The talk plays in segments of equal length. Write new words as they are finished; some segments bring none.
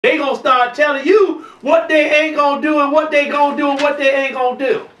they going to start telling you what they ain't going to do and what they going to do and what they ain't going to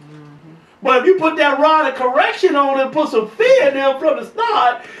do. But if you put that rod of correction on them and put some fear in them from the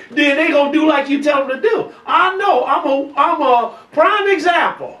start, then they going to do like you tell them to do. I know. I'm a prime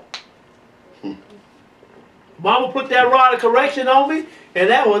example. Mama put that rod of correction on me, and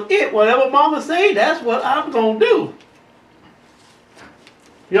that was it. Whatever Mama say, that's what I'm going to do.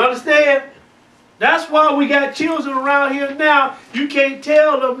 You understand? That's why we got children around here now. You can't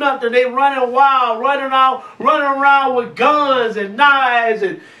tell them nothing. They running wild, running around with guns and knives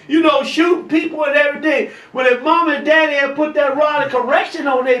and, you know, shooting people and everything. But if Mama and Daddy had put that rod of correction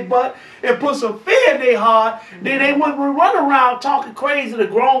on their butt and put some fear in their heart, then they wouldn't run around talking crazy to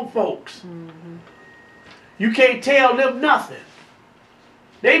grown folks. You can't tell them nothing.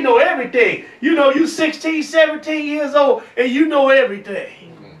 They know everything. You know, you 16, 17 years old and you know everything.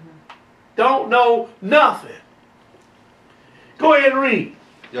 Don't know nothing. Go ahead and read.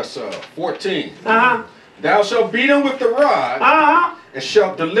 Yes, sir. 14. Thou shalt beat him with the rod, and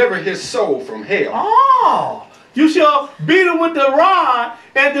shalt deliver his soul from hell. Oh, you shall beat him with the rod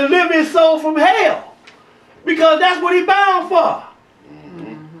and deliver his soul from hell. Because that's what he bound for.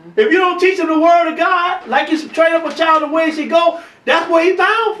 If you don't teach him the word of God, like you train up a child the way he should go, that's what he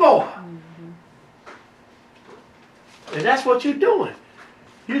bound for. And that's what you're doing.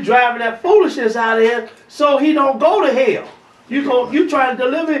 You're driving that foolishness out of him so he don't go to hell. You trying to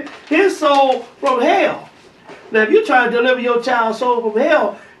deliver his soul from hell. Now, if you try to deliver your child's soul from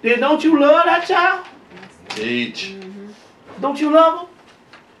hell, then don't you love that child? Teach. Don't you love him?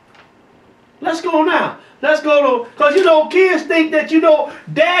 Let's go now. Let's go to, because you know, kids think that, you know,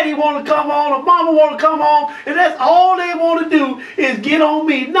 daddy want to come home or mama want to come home, and that's all they want to do is get on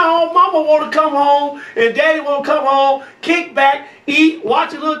me. No, mama want to come home and daddy want to come home, kick back, eat,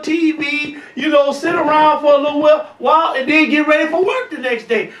 watch a little TV, you know, sit around for a little while, and then get ready for work the next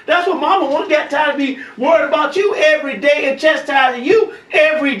day. That's what mama wants. Got time to be worried about you every day and chastising you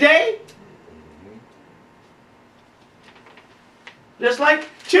every day. Just like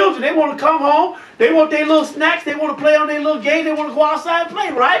children, they want to come home, they want their little snacks, they want to play on their little game, they want to go outside and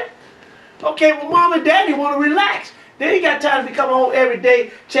play, right? Okay, well, mom and daddy want to relax. They ain't got time to be coming home every day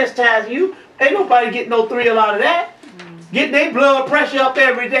chastising you. Ain't nobody getting no thrill out of that. Getting their blood pressure up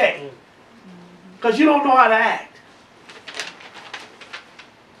every day. Because you don't know how to act.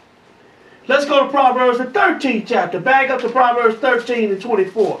 Let's go to Proverbs, the 13th chapter. Back up to Proverbs 13 and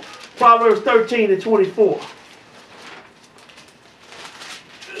 24. Proverbs 13 and 24.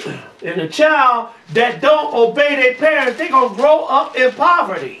 And a child that don't obey their parents, they're going to grow up in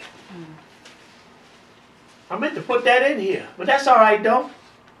poverty. I meant to put that in here, but that's all right, though.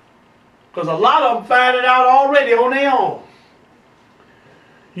 Because a lot of them find it out already on their own.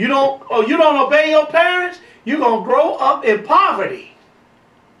 You don't obey your parents, you're going to grow up in poverty.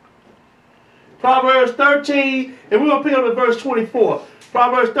 Proverbs 13, and we're going to pick up at verse 24.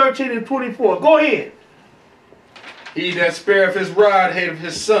 Proverbs 13 and 24. Go ahead. He that spareth his rod hateth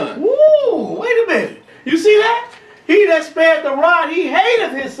his son. Woo, wait a minute. You see that? He that spared the rod, he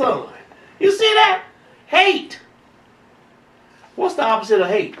hateth his son. You see that? Hate. What's the opposite of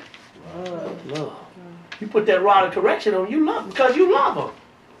hate? Love. You put that rod of correction on, you love them because you love them.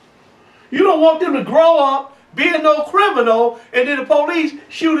 You don't want them to grow up being no criminal and then the police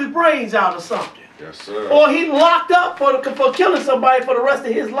shoot his brains out or something. Yes, sir. Or he locked up for killing somebody for the rest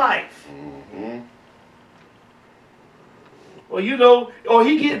of his life. Or, you know, or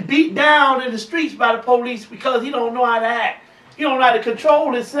he get beat down in the streets by the police because he don't know how to act. He don't know how to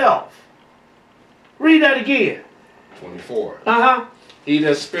control himself. Read that again. 24. He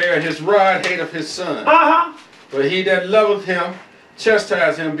that spared his rod hateth his son. But he that loveth him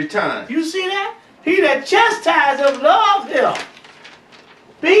chastise him betimes. You see that? He that chastise him loves him.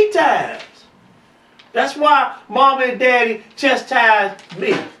 Betimes. That's why mama and daddy chastise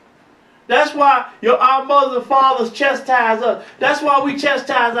me. That's why our mothers and fathers chastise us. That's why we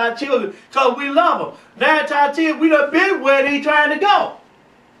chastise our children, because we love them. 9 times out of 10, we done been where they trying to go.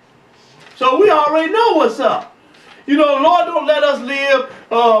 So we already know what's up. You know, the Lord don't let us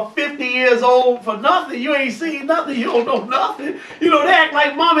live 50 years old for nothing. You ain't seen nothing. You don't know nothing. You know, they act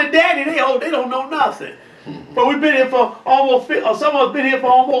like mom and daddy. They don't know nothing. But we've been here for almost, or some of us been here for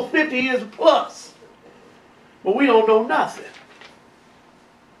almost 50 years plus. But we don't know nothing.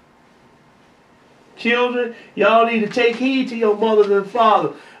 Children, y'all need to take heed to your mothers and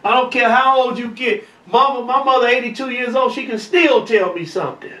fathers. I don't care how old you get. My mother, 82 years old, she can still tell me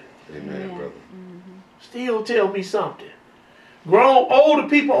something. Amen, brother. Still tell me something. Grown, older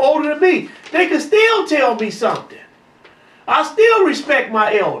people older than me, they can still tell me something. I still respect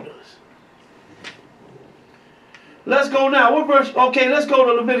my elders. Let's go now. What verse? Okay, let's go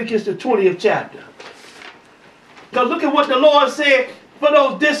to Leviticus, the 20th chapter. Because look at what the Lord said for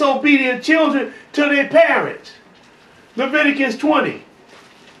those disobedient children to their parents. Leviticus 20.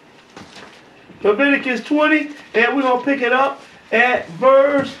 Leviticus 20, and we're going to pick it up at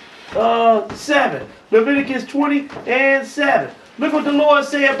verse 7. Leviticus 20 and 7. Look what the Lord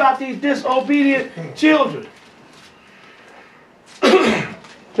said about these disobedient children.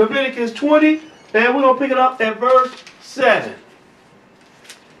 Leviticus 20, and we're going to pick it up at verse 7.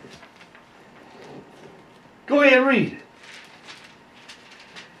 Go ahead and read it.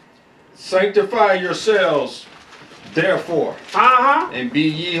 Sanctify yourselves, therefore, and be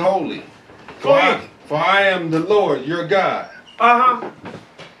ye holy. Go ahead. For I am the Lord your God. And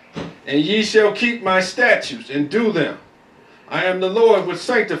ye shall keep my statutes and do them. I am the Lord which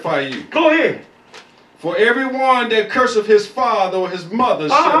sanctify you. Go ahead. For everyone that curseth his father or his mother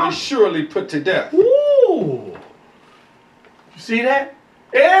shall be surely put to death. Ooh. You see that?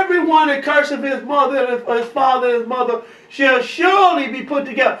 Everyone that curseth his mother, his father, his mother shall surely be put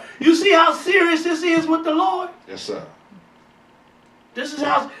together. You see how serious this is with the Lord? Yes, sir. This is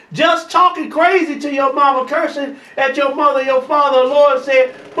how, just talking crazy to your mama, cursing at your mother, your father, the Lord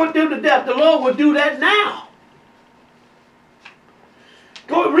said, put them to death. The Lord will do that now.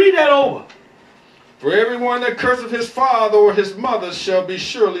 Go read that over. For everyone that curseth his father or his mother shall be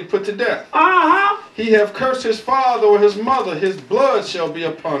surely put to death. He have cursed his father or his mother, his blood shall be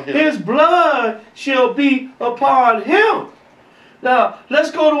upon him. His blood shall be upon him. Now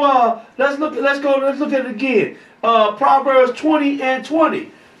let's go to let's look at it again. Proverbs 20 and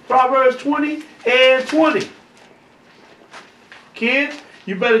 20. Proverbs 20 and 20. Kids,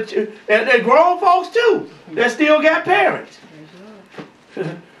 you better, and grown folks too, that still got parents.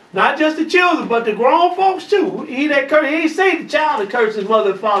 Not just the children, but the grown folks too. He ain't say the child that cursed his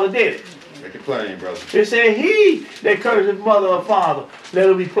mother and father did it. Make it plain, brother. It said he that cursed his mother or father, let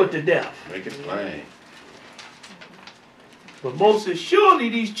him be put to death. Make it plain. But most surely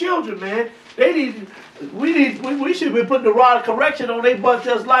these children, man, we should be putting the rod of correction on their butt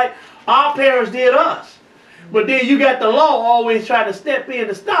just like our parents did us. But then you got the law always trying to step in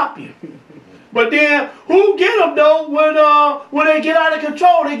to stop you. But then, who get them though when they get out of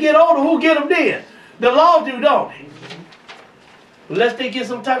control, they get older, who get them then? The law do, don't they? Unless they get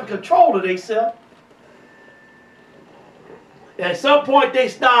some type of control of themselves. At some point they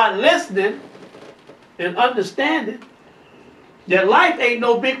start listening and understanding that life ain't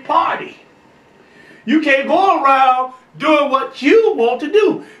no big party. You can't go around doing what you want to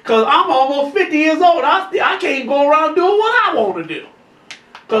do. Because I'm almost 50 years old. I can't go around doing what I want to do.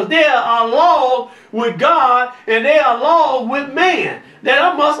 Because there are laws with God and there are laws with man that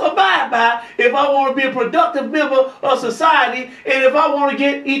I must abide by if I want to be a productive member of society and if I want to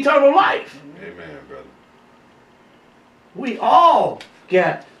get eternal life. Amen, brother. We all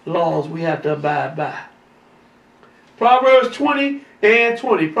got laws we have to abide by. Proverbs 20 and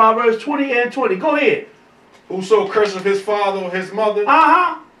 20. Proverbs 20 and 20. Go ahead. Whoso curseth his father or his mother,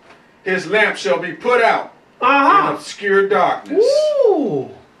 his lamp shall be put out in obscure darkness. Ooh.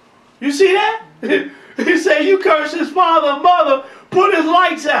 You see that? He said, you curse his father and mother, put his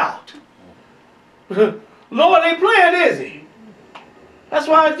lights out. Lord ain't playing, is he? That's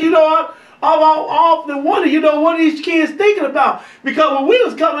why, you know, I often wonder, what are these kids thinking about? Because when we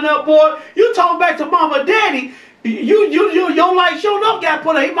was coming up, boy, you talk back to mama and daddy, your light showed up, got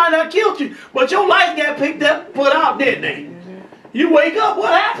put out. He might not have killed you, but your lights got picked up, put out, didn't they? You wake up,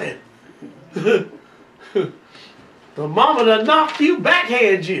 what happened? The mama that knocked you,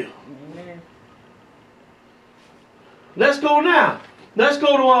 backhand you. Let's go now. Let's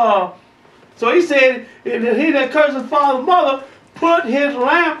go to, so he said, he that curses father and mother, put his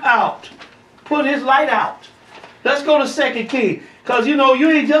lamp out. Put his light out. Let's go to 2 Kings. Because, you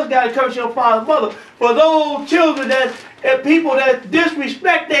ain't just got to curse your father and mother. For those children and people that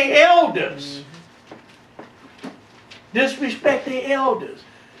disrespect their elders. Disrespect their elders.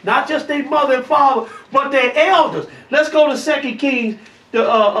 Not just their mother and father, but their elders. Let's go to 2 Kings,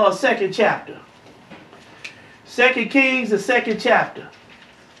 the second chapter. 2 Kings, the second chapter.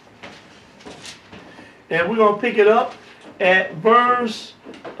 And we're going to pick it up at verse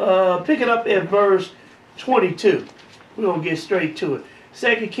 22. We're going to get straight to it.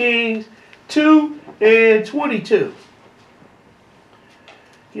 2 Kings 2 and 22.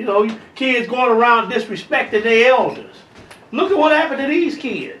 Kids going around disrespecting their elders. Look at what happened to these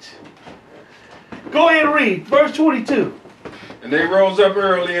kids. Go ahead and read. Verse 22. And they rose up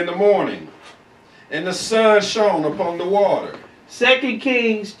early in the morning, and the sun shone upon the water. 2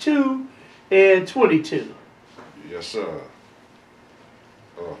 Kings 2 and 22. Yes, sir.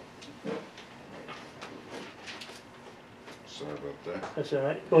 sorry about that. That's all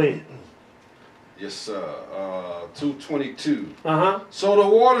right. Go ahead. Yes, sir. 2:22. So the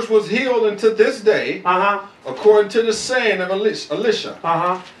waters was healed unto this day, according to the saying of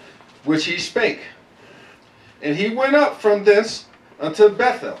Elisha, which he spake. And he went up from thence unto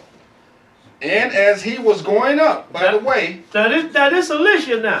Bethel. And as he was going up by the way. Now this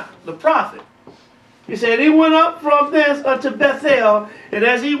Elisha now, the prophet. He said he went up from thence unto Bethel, and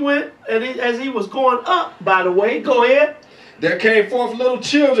as he went, and as he was going up by the way, go ahead. There came forth little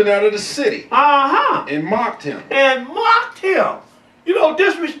children out of the city. And mocked him. And mocked him. You know,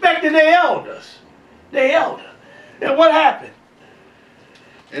 disrespecting their elders. Their elder. And what happened?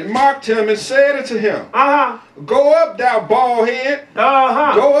 And mocked him and said unto him, Go up, thou bald head.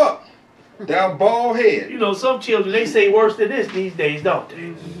 Go up, thou bald head. You know, some children, they say worse than this these days, don't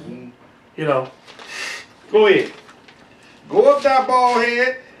they? You know. Go ahead. Go up, thou bald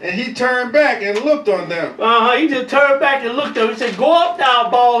head. And he turned back and looked on them. He just turned back and looked at them. He said, Go up, thou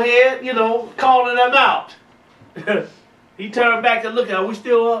bald head, you know, calling them out. He turned back and looked at them. Are we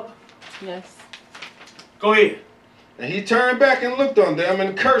still up? Yes. Go ahead. And he turned back and looked on them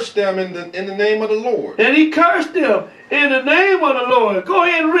and cursed them in the name of the Lord. And he cursed them in the name of the Lord. Go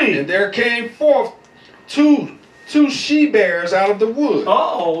ahead and read. And there came forth two she-bears out of the wood.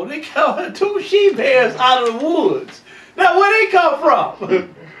 Uh-oh, they come 2 she-bears out of the woods. Now, where they come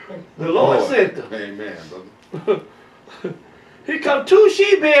from? The Lord sent them. Amen, brother. Here come 2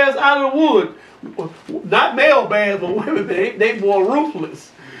 she-bears out of the wood. Not male bears, but women bears. They more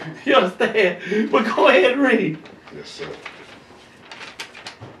ruthless. You understand? But go ahead and read. Yes, sir.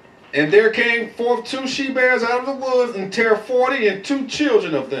 And there came forth 2 she-bears out of the woods, and tear 40 and 2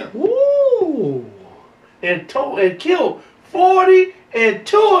 children of them. Woo! And killed 40 and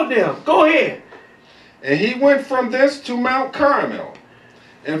 2 of them. Go ahead. And he went from thence to Mount Carmel,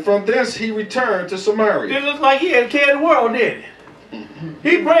 and from thence he returned to Samaria. It looks like he had carried the world, didn't it?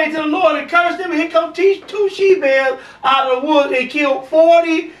 He prayed to the Lord and cursed him, and here come 2 she-bears out of the wood and killed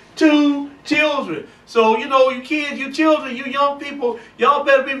 42 children. So, you know, you kids, you children, you young people, y'all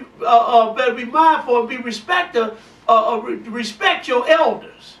better be mindful and be respect your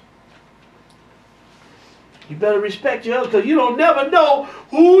elders. You better respect your elders, because you don't never know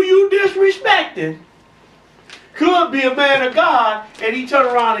who you disrespecting. Could be a man of God, and he turn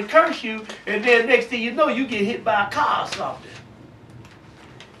around and curse you, and then next thing you know, you get hit by a car or something.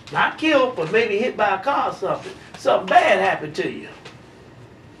 Not killed, but maybe hit by a car or something. Something bad happened to you.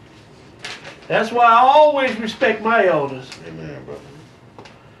 That's why I always respect my elders. Amen, brother.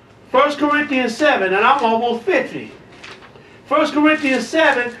 1 Corinthians 7, and I'm almost 50. 1 Corinthians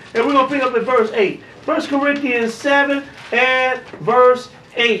 7, and we're going to pick up at verse 8. 1 Corinthians 7 and verse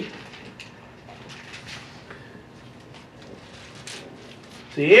 8.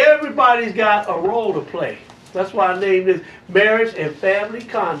 See, everybody's got a role to play. That's why I named this Marriage and Family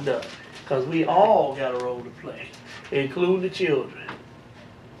Conduct. Because we all got a role to play, including the children.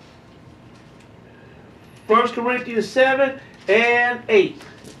 1 Corinthians 7 and 8.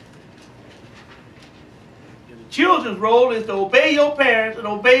 And the children's role is to obey your parents and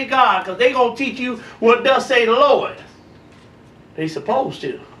obey God, because they're going to teach you what thus say the Lord. They're supposed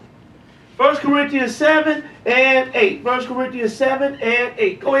to. 1 Corinthians 7 and 8. 1 Corinthians 7 and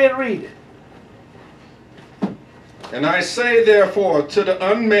 8. Go ahead and read it. And I say, therefore, to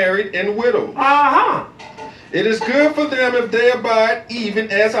the unmarried and widows, it is good for them if they abide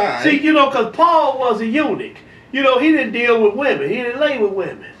even as I. See, you know, because Paul was a eunuch. You know, he didn't deal with women. He didn't lay with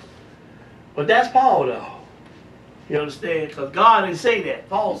women. But that's Paul, though. You understand? Because God didn't say that.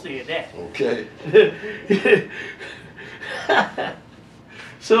 Paul said that. Okay.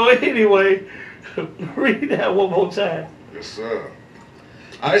 So anyway, read that one more time. Yes, sir.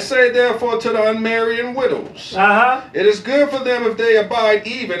 I say therefore to the unmarried and widows, it is good for them if they abide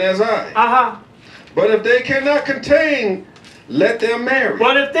even as I. But if they cannot contain, let them marry.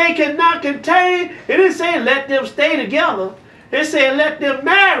 But if they cannot contain, it didn't say let them stay together. It said let them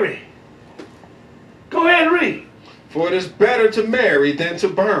marry. Go ahead and read. For it is better to marry than to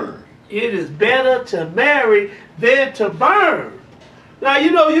burn. It is better to marry than to burn. Now,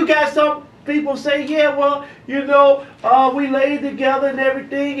 you know, you got some people say, yeah, well, you know, we laid together and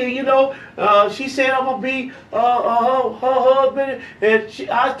everything, and, you know, she said I'm going to be her husband, and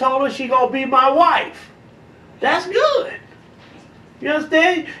I told her she going to be my wife. That's good. You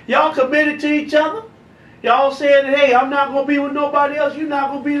understand? Y'all committed to each other. Y'all said, hey, I'm not going to be with nobody else. You're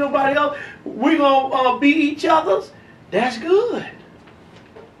not going to be nobody else. We're going to be each other's. That's good.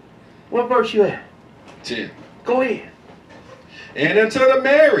 What verse you at? 10. Go ahead. And unto the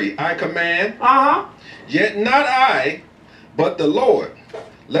married I command, yet not I, but the Lord.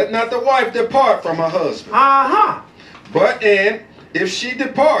 Let not the wife depart from her husband. But and if she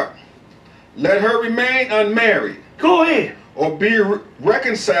depart, let her remain unmarried. Go ahead. Or be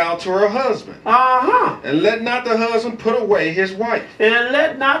reconciled to her husband. And let not the husband put away his wife. And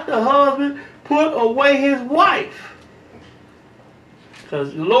let not the husband put away his wife.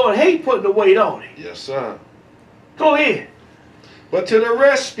 Because the Lord hate putting the weight on him. Yes, sir. Go ahead. But to the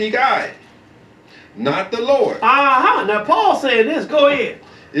rest speak I, not the Lord. Now Paul said this. Go ahead.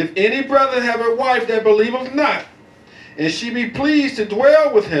 If any brother have a wife that believeth not, and she be pleased to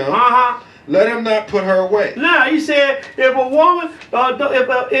dwell with him, let him not put her away. Now, he said, if a woman,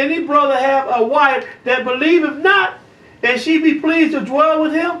 if any brother have a wife that believeth not, and she be pleased to dwell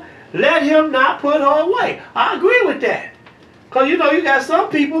with him, let him not put her away. I agree with that. Because, you know, you got some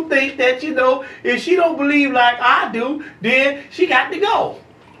people think that, you know, if she don't believe like I do, then she got to go.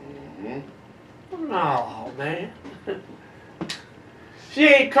 No, man. She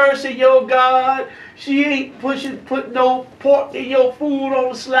ain't cursing your God. She ain't putting no pork in your food on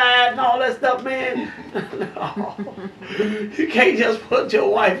the slide and all that stuff, man. No. You can't just put your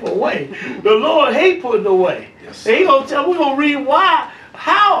wife away. The Lord hate putting away. Yes, He gonna tell, we're going to read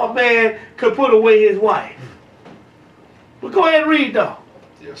how a man could put away his wife. But go ahead and read though.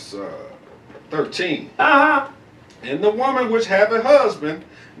 Yes, sir. 13. And the woman which have a husband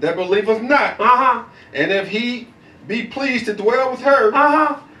that believeth not, and if he be pleased to dwell with her,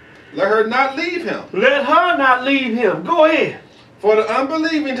 let her not leave him. Let her not leave him. Go ahead. For the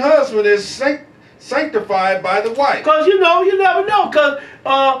unbelieving husband is sanctified by the wife. Because you know, you never know. Because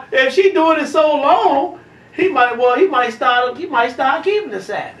if she doing it so long, he might start keeping the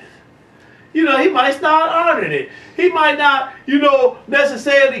Sabbath. You know, he might start honoring it. He might not, you know,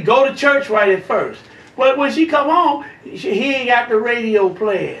 necessarily go to church right at first. But when she come home, he ain't got the radio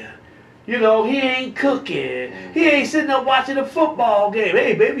playing. You know, he ain't cooking. He ain't sitting up watching a football game.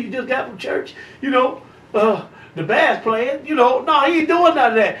 Hey, baby, you just got from church. You know, the band's playing. You know, no, he ain't doing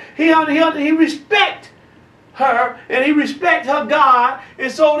none of that. He respect her, and he respect her God,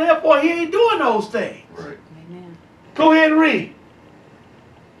 and so therefore he ain't doing those things. Right. Amen. Go ahead and read.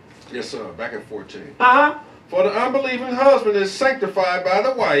 Yes, sir. Back at 14. For the unbelieving husband is sanctified by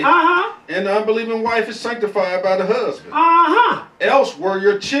the wife, and the unbelieving wife is sanctified by the husband. Else were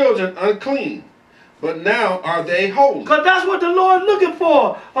your children unclean, but now are they holy. Because that's what the Lord looking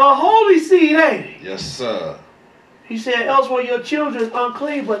for, a holy seed, ain't he? Yes, sir. He said, else were your children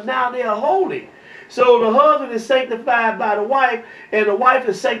unclean, but now they are holy. So the husband is sanctified by the wife, and the wife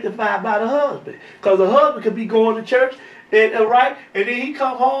is sanctified by the husband. Because the husband could be going to church, and then he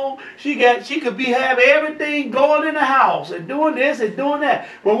come home, she could be having everything going in the house and doing this and doing that.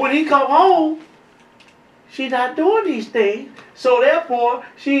 But when he come home, she's not doing these things. So therefore,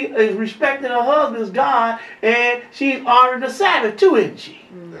 she is respecting her husband's God, and she's honoring the Sabbath too, isn't she?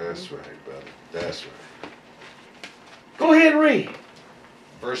 That's right, brother. That's right. Go ahead and read.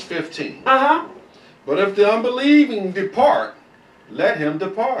 Verse 15. But if the unbelieving depart, let him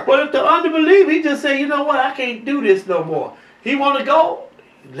depart. But if the unbeliever, he just say, you know what, I can't do this no more. He want to go,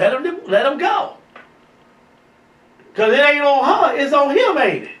 let him go. Because it ain't on her, it's on him,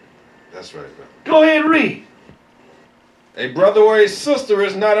 ain't it? That's right, brother. Go ahead and read. A brother or a sister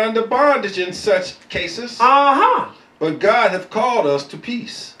is not under bondage in such cases. But God hath called us to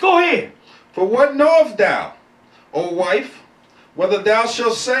peace. Go ahead. For what knowest thou, O wife, whether thou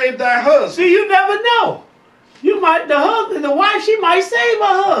shalt save thy husband? See, you never know. The wife, she might save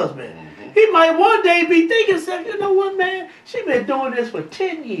her husband. He might one day be thinking, you know what, man? She been doing this for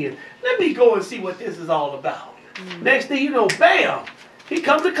 10 years. Let me go and see what this is all about. Next thing you know, bam, he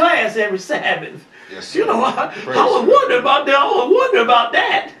comes to class every Sabbath. Yes, sir. You know, I was wondering about that. I was wondering about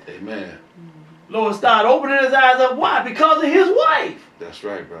that. Amen. Lord started opening his eyes up. Why? Because of his wife. That's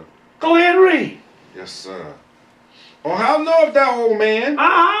right, brother. Go ahead and read. Yes, sir. Or how knowest thou, old man,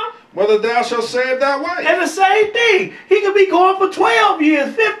 whether thou shalt save thy wife? And the same thing. He could be going for 12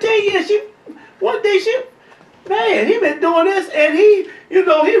 years, 15 years. One day man, he been doing this, and he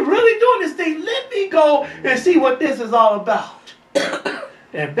really doing this thing. Let me go and see what this is all about.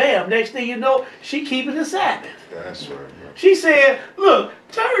 And bam, next thing you know, she keeping the Sabbath. That's right, bro. She said, look,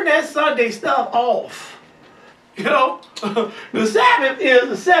 turn that Sunday stuff off. You know, the Sabbath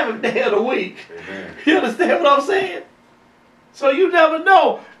is the 7th day of the week. Amen. You understand what I'm saying? So you never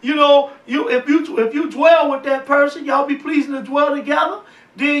know. You know, if you dwell with that person, y'all be pleasing to dwell together,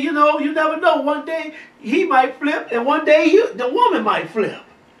 then you never know. One day he might flip, and one day the woman might flip.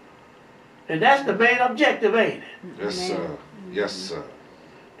 And that's the main objective, ain't it? Yes, sir. Yes, sir.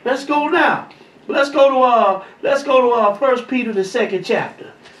 Let's go now. Let's go to 1 Peter the 2nd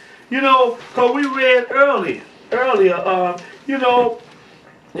chapter. You know, because we read earlier,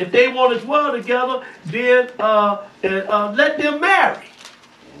 If they want to dwell together, then let them marry.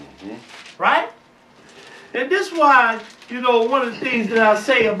 Right? And this is why, one of the things that I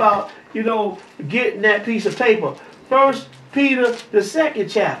say about, getting that piece of paper. 1 Peter, the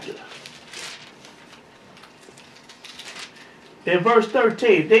 2nd chapter. In verse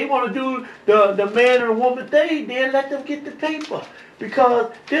 13. If they want to do the man and the woman thing, then let them get the paper.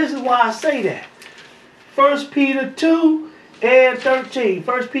 Because this is why I say that. 1 Peter 2 and 13.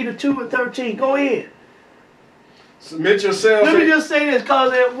 1 Peter 2 and 13. Go ahead. Submit yourselves. Let me just say this,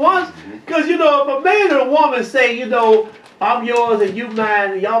 because if a man and a woman say, I'm yours and you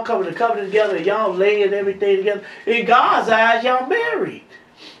mine, and y'all coming to covenant together, and y'all laying everything together, in God's eyes, y'all married.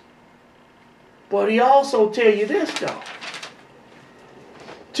 But he also tell you this, though.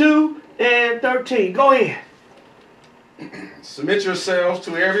 2 and 13. Go ahead. Submit yourselves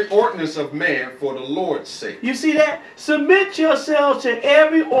to every ordinance of man for the Lord's sake. You see that? Submit yourselves to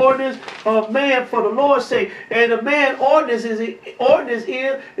every ordinance of man for the Lord's sake. And the man ordinance is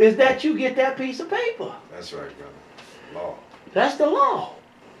that you get that piece of paper. That's right, brother. Law. That's the law.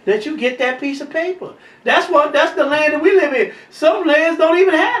 That you get that piece of paper. That's the land that we live in. Some lands don't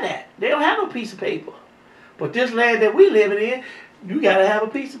even have that. They don't have no piece of paper. But this land that we live in, you got to have a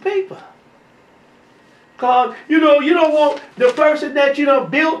piece of paper. Because, you don't want the person that you done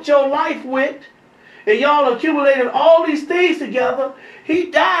built your life with, and y'all accumulated all these things together, he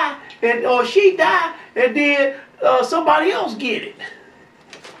died, or she died, and then somebody else get it.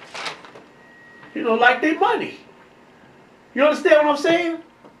 Like their money. You understand what I'm saying?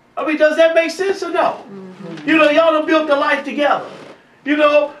 I mean, does that make sense or no? Mm-hmm. Y'all done built the life together. She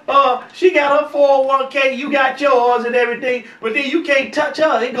got her 401k, you got yours and everything, but then you can't touch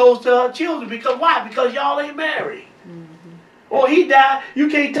her. It goes to her children. Because why? Because y'all ain't married. Mm-hmm. Or he died, you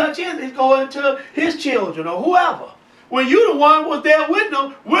can't touch him. It's going to his children or whoever. When you the one was there with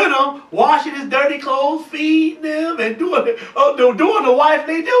them, washing his dirty clothes, feeding them, and doing the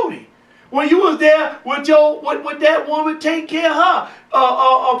wifely duty. When you was there with that woman, take care of her,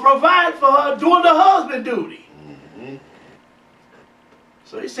 or provide for her, doing the husband duty.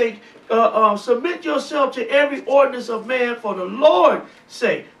 So he say, submit yourself to every ordinance of man for the Lord's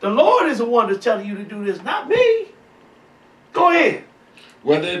sake. The Lord is the one that's telling you to do this, not me. Go ahead.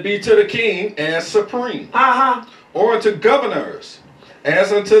 Whether it be to the king as supreme, or unto governors,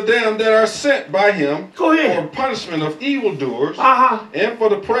 as unto them that are sent by him, go ahead, for punishment of evildoers, and for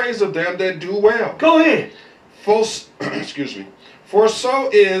the praise of them that do well. Go ahead. For so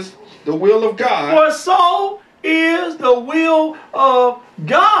is the will of God. For so is the will of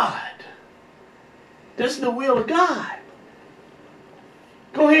God. This is the will of God.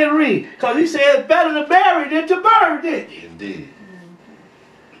 Go ahead and read. Because he said it's better to marry than to burn, didn't he? Indeed.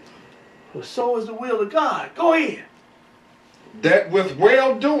 For so is the will of God. Go ahead. That with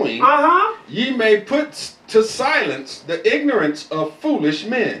well-doing ye may put to silence the ignorance of foolish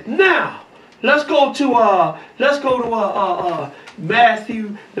men. Now, let's go to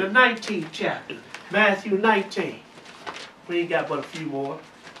Matthew the 19th chapter. Matthew 19. We ain't got but a few more.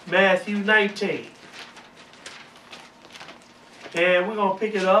 Matthew 19. And we're going to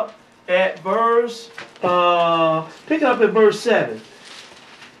pick it up at verse 7.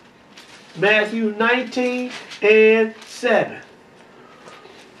 Matthew 19 and 7.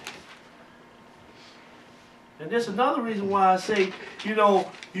 And that's another reason why I say,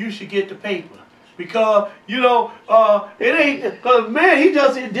 you should get the paper. Because, it ain't, because man, he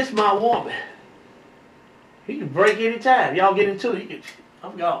does it, this is my woman. He can break any time. Y'all get into it,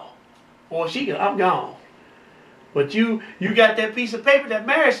 I'm gone. Or I'm gone. But you got that piece of paper, that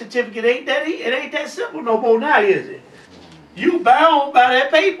marriage certificate, it ain't that simple no more now, is it? You bound by that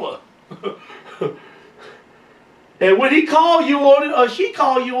paper. And when he call you on it, or she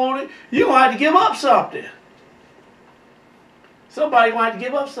call you on it, you gonna have to give up something. Somebody gonna have to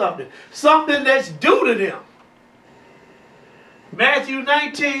give up something. Something that's due to them. Matthew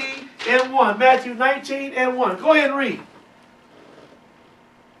 19 and 1. Matthew 19 and 1. Go ahead and read.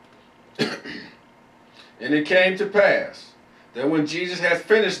 And it came to pass that when Jesus had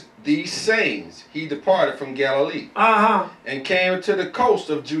finished these sayings, he departed from Galilee, and came to the coast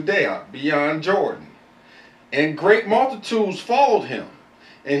of Judea beyond Jordan. And great multitudes followed him,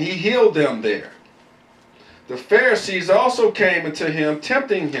 and he healed them there. The Pharisees also came unto him,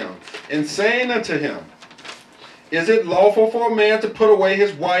 tempting him, and saying unto him, Is it lawful for a man to put away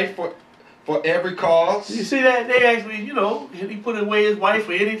his wife for every cause? You see that? They actually, he put away his wife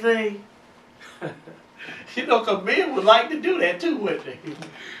for anything. Because men would like to do that too, wouldn't they?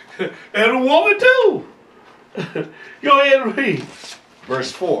 And a woman too. Go ahead and read.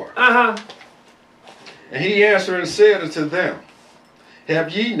 Verse 4. And he answered and said unto them,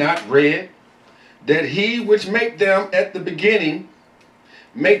 Have ye not read that he which made them at the beginning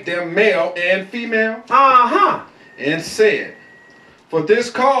make them male and female? And said, for this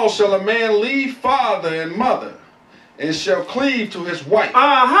cause shall a man leave father and mother, and shall cleave to his wife.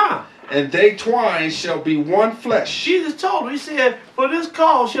 And they twain shall be one flesh. Jesus told him, he said, for this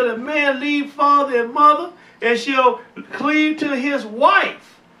cause shall a man leave father and mother, and shall cleave to his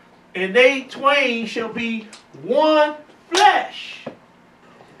wife, and they twain shall be one flesh.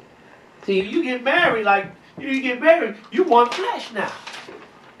 See, you get married, you one flesh now.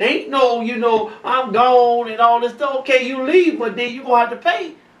 Ain't no, I'm gone and all this stuff. Okay, you leave, but then you're going to have to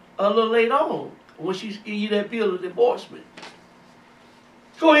pay a little later on when she give you that bill of divorcement.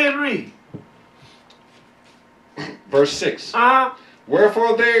 Go ahead and read. Verse 6.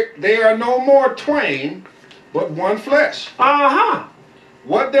 Wherefore they are no more twain, but one flesh.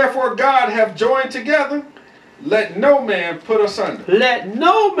 What therefore God hath joined together, let no man put asunder. Let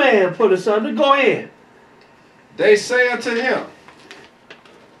no man put asunder. Go ahead. They say unto him,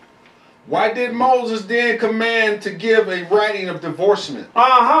 why did Moses then command to give a writing of divorcement?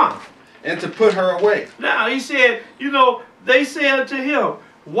 And to put her away? Now he said, they say unto him,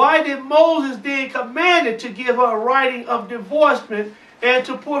 why did Moses then command to give her a writing of divorcement and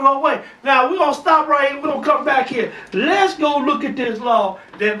to put her away? Now we're going to stop right here. We're going to come back here. Let's go look at this law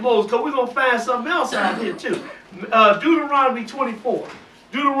that Moses, because we're going to find something else out here too. Deuteronomy 24.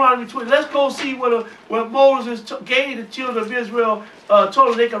 Deuteronomy 20. Let's go see what Moses gave the children of Israel,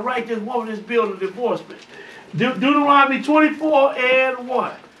 told them they could write this woman this bill of divorcement. Deuteronomy 24 and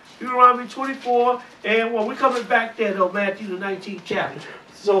 1. Deuteronomy 24 and 1. We're coming back there though, Matthew the 19th chapter.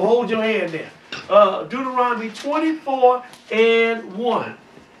 So hold your hand there. Deuteronomy 24 and 1.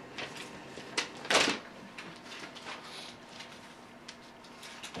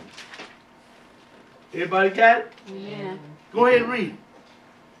 Everybody got it? Yeah. Go ahead and read.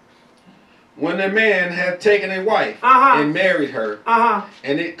 When a man hath taken a wife and married her,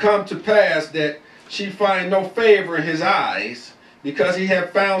 and it come to pass that she find no favor in his eyes, because he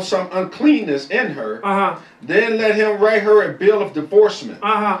have found some uncleanness in her, then let him write her a bill of divorcement,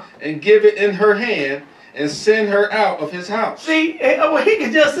 and give it in her hand, and send her out of his house. See, he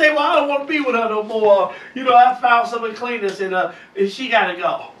could just say, well, I don't want to be with her no more. I found some uncleanness in her, and she got to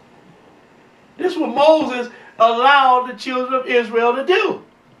go. This is what Moses allowed the children of Israel to do.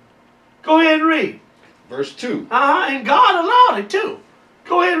 Go ahead and read. Verse 2. And God allowed it too.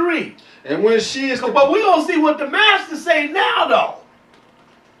 Go ahead and read. And when she is... But we're going to see what the master say now, though.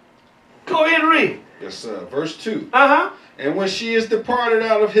 Go ahead and read. Yes, sir. Verse 2. And when she is departed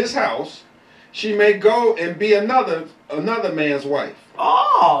out of his house, she may go and be another man's wife.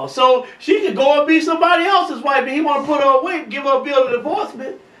 Oh, so she could go and be somebody else's wife, and he want to put her away, give her a bill of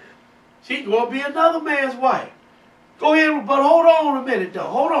divorcement. She can go and be another man's wife. Go ahead, but hold on a minute, though.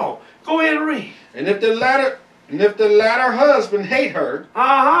 Hold on. Go ahead and read. And if the latter husband hate her,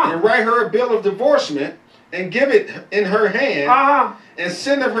 and write her a bill of divorcement, and give it in her hand, and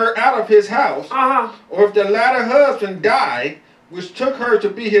send her out of his house, or if the latter husband die, which took her to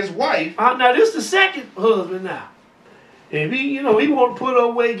be his wife. Now this is the second husband now. If he want to put her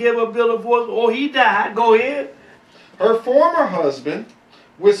away, give her a bill of divorce, or he died, go ahead. Her former husband,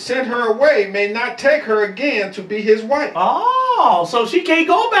 which sent her away, may not take her again to be his wife. Oh, so she can't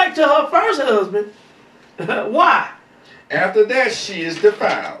go back to her first husband. Why? After that, she is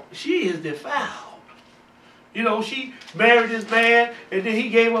defiled. She is defiled. She married this man, and then he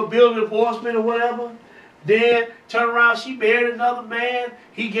gave her a bill of divorcement or whatever. Then turn around, she married another man.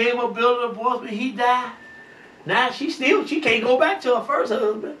 He gave her a bill of divorcement. He died. Now she can't go back to her first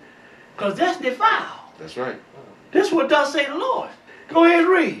husband, because that's defiled. That's right. This is what does say the Lord. Go ahead and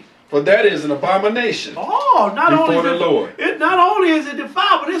read. For that is an abomination. Oh, not only is it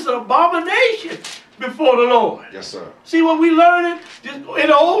defiled, but it's an abomination before the Lord. Yes, sir. See what we learning in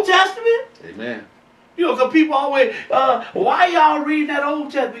the Old Testament? Amen. Because people always, why y'all reading that Old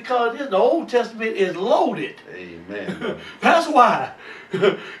Testament? Because the Old Testament is loaded. Amen. That's why.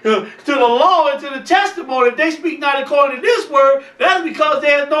 To the law and to the testimony, if they speak not according to this word, that's because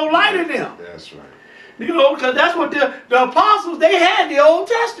there's no light in them. That's right. Because that's what the apostles, they had the Old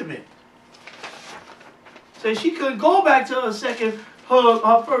Testament. So she couldn't go back to her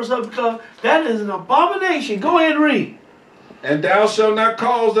first husband, because that is an abomination. Go ahead and read. And thou shalt not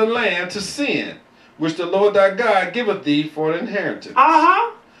cause the land to sin, which the Lord thy God giveth thee for an inheritance.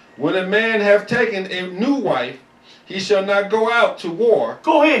 When a man have taken a new wife, he shall not go out to war.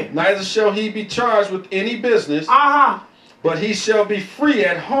 Go ahead. Neither shall he be charged with any business. But he shall be free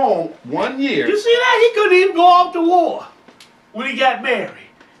at home 1 year. You see that? He couldn't even go off to war when he got married.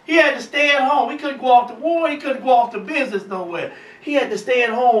 He had to stay at home. He couldn't go off to war. He couldn't go off to business nowhere. he had to stay at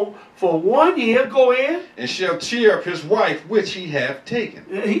home for 1 year. Go ahead. And shall cheer up his wife, which he hath taken.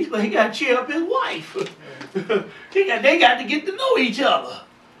 He got to cheer up his wife. They got to get to know each other.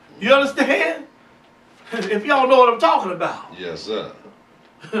 You understand? If y'all know what I'm talking about. Yes, sir.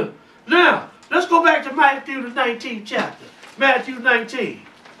 Now, let's go back to Matthew the 19th chapter. Matthew 19.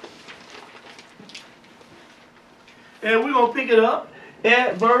 And we're going to pick it up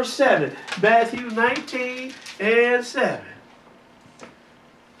at verse 7. Matthew 19 and 7.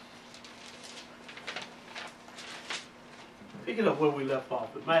 Pick it up where we left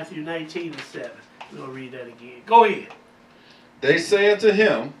off at Matthew 19 and 7. We're going to read that again. Go ahead. They say unto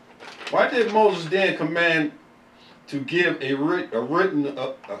him, why did Moses then command to give a writing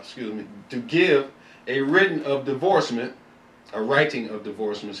of divorcement, a writing of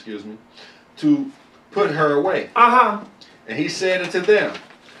divorcement, to put her away? And he said unto them,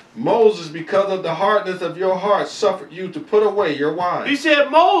 Moses, because of the hardness of your hearts, suffered you to put away your wives. He said,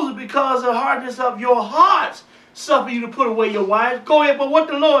 Moses, because of the hardness of your hearts, suffered you to put away your wives. Go ahead, but what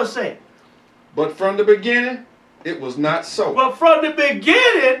the Lord said? But from the beginning, it was not so. But from the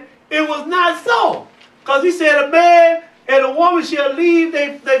beginning, it was not so. Because he said, a man and a woman shall leave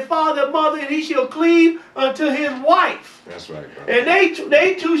their father and mother, and he shall cleave unto his wife. That's right, brother. And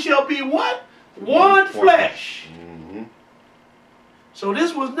they two shall be what? One flesh. Mm-hmm. So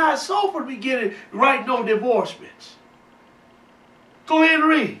this was not so from the beginning, right? No divorcements. Go ahead and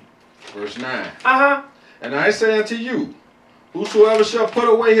read. Verse 9. And I say unto you, whosoever shall put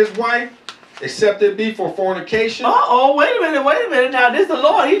away his wife, except it be for fornication. Wait a minute. Now, this the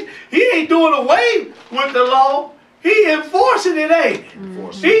Lord. He ain't doing away with the law. He enforcing it, ain't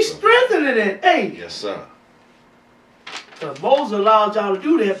he? He's strengthening it, ain't he? Yes, sir. Because Moses allowed y'all to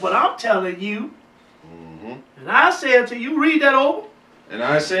do that, but I'm telling you, and I say unto you, read that over. And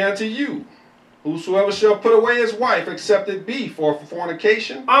I say unto you, whosoever shall put away his wife, except it be for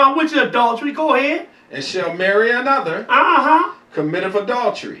fornication. Which is adultery. Go ahead. And shall marry another. Committeth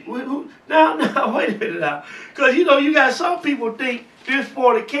adultery. Now, wait a minute now. Because, you got some people think this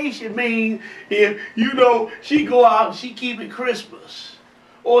fornication means if, she go out and she keep it Christmas.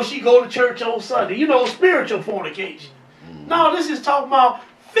 Or she go to church on Sunday. Spiritual fornication. No, this is talking about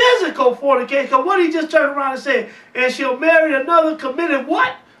physical fornication. Because what he just turned around and said, and she'll marry another committed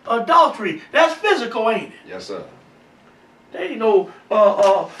what? Adultery. That's physical, ain't it? Yes, sir. There ain't no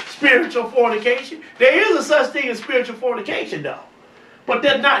spiritual fornication. There is a such thing as spiritual fornication, though. But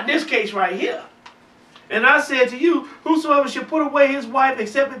that's not in this case right here. And I said to you, whosoever shall put away his wife,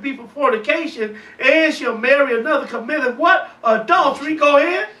 except it be for fornication, and shall marry another, committeth what? Adultery. Go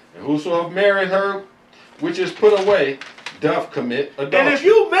ahead. And whosoever married her, which is put away, doth commit adultery. And if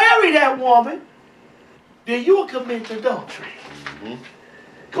you marry that woman, then you'll commit adultery.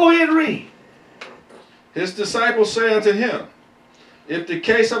 Go ahead and read. His disciples say unto him, if the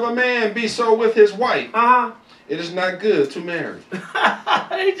case of a man be so with his wife, it is not good to marry.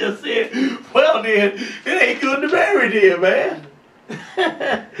 He just said, well then, it ain't good to marry then, man.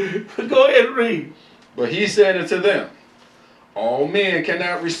 Go ahead and read. But he said unto them, all men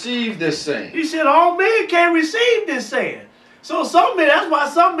cannot receive this saying. He said, all men can't receive this saying. So some men, that's why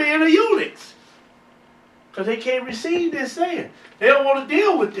some men are eunuchs. Because they can't receive this saying. They don't want to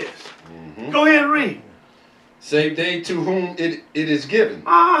deal with this. Go ahead and read. Save they to whom it is given.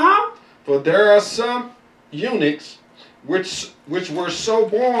 For there are some eunuchs which were so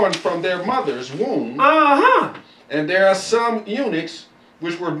born from their mother's womb. And there are some eunuchs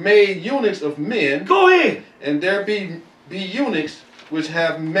which were made eunuchs of men. Go ahead. And there be eunuchs which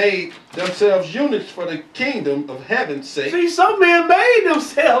have made themselves eunuchs for the kingdom of heaven's sake. See, some men made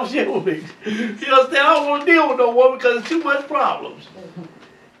themselves eunuchs. You understand? I don't want to deal with no woman because there's too much problems.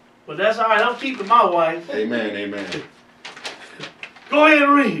 But that's all right. I'm keeping my wife. Amen, amen. Go ahead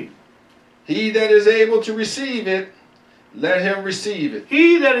and read. He that is able to receive it, let him receive it.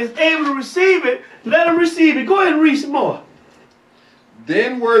 He that is able to receive it, let him receive it. Go ahead and read some more.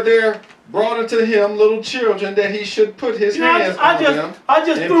 Then were there brought unto him little children that he should put his hands on them. I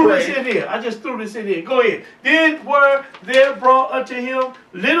just threw this in here. I just threw this in here. Go ahead. Then were there brought unto him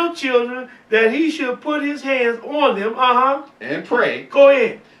little children that he should put his hands on them. And pray. Go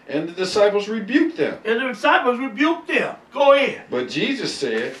ahead. And the disciples rebuked them. And the disciples rebuked them. Go ahead. But Jesus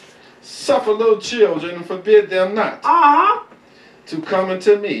said, suffer little children and forbid them not to come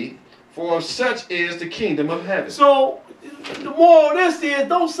unto me, for of such is the kingdom of heaven. So the moral of this is,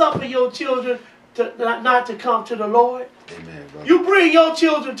 don't suffer your children not to come to the Lord. Amen, brother. You bring your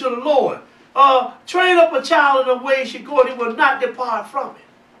children to the Lord. Train up a child in the way he should go, and he will not depart from it.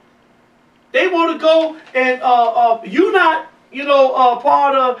 They want to go and you not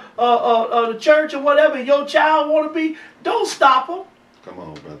part of the church or whatever your child want to be, don't stop them. Come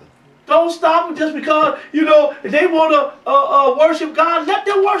on, brother. Don't stop them just because, if they want to worship God, let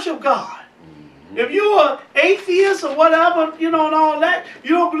them worship God. If you're an atheist or whatever, and all that,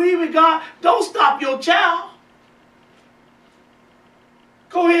 you don't believe in God, don't stop your child.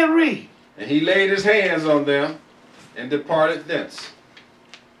 Go ahead and read. And he laid his hands on them and departed thence.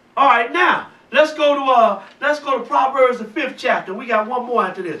 All right, now let's go to Proverbs the 5th chapter. We got one more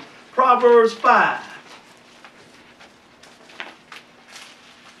after this. Proverbs 5.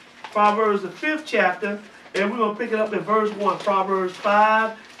 Proverbs the 5th chapter, and we're going to pick it up in verse 1. Proverbs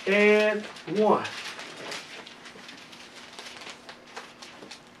 5 and 1.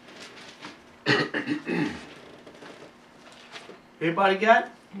 Everybody got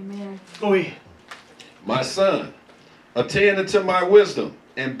it? Amen. Go ahead. My son, attend unto my wisdom,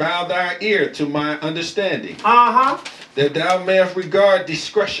 and bow thy ear to my understanding, that thou mayest regard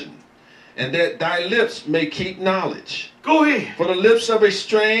discretion, and that thy lips may keep knowledge. Go ahead. For the lips of a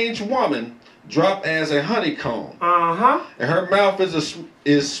strange woman drop as a honeycomb, and her mouth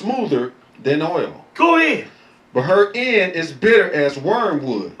is smoother than oil. Go ahead. But her end is bitter as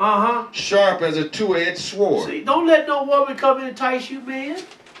wormwood, sharp as a two-edged sword. See, don't let no woman come and entice you, man.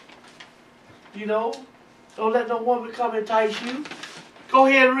 Don't let no woman come and entice you. Go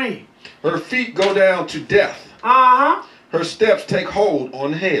ahead and read. Her feet go down to death. Her steps take hold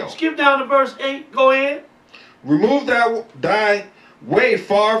on hell. Skip down to verse 8. Go ahead. Remove thy way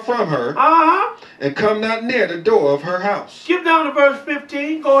far from her, and come not near the door of her house. Skip down to verse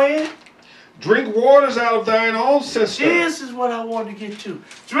 15. Go ahead. Drink waters out of thine own cistern. This is what I want to get to.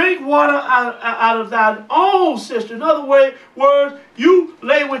 Drink water out of thine own cistern. In other words, you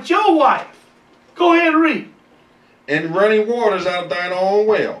lay with your wife. Go ahead and read. And running waters out of thine own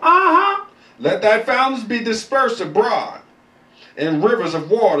well. Let thy fountains be dispersed abroad, and rivers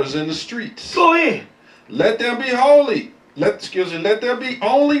of waters in the streets. Go ahead. Let them be holy. Let them be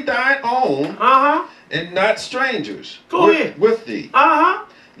only thine own, and not strangers. Go ahead. With thee.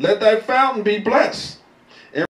 Let thy fountain be blessed,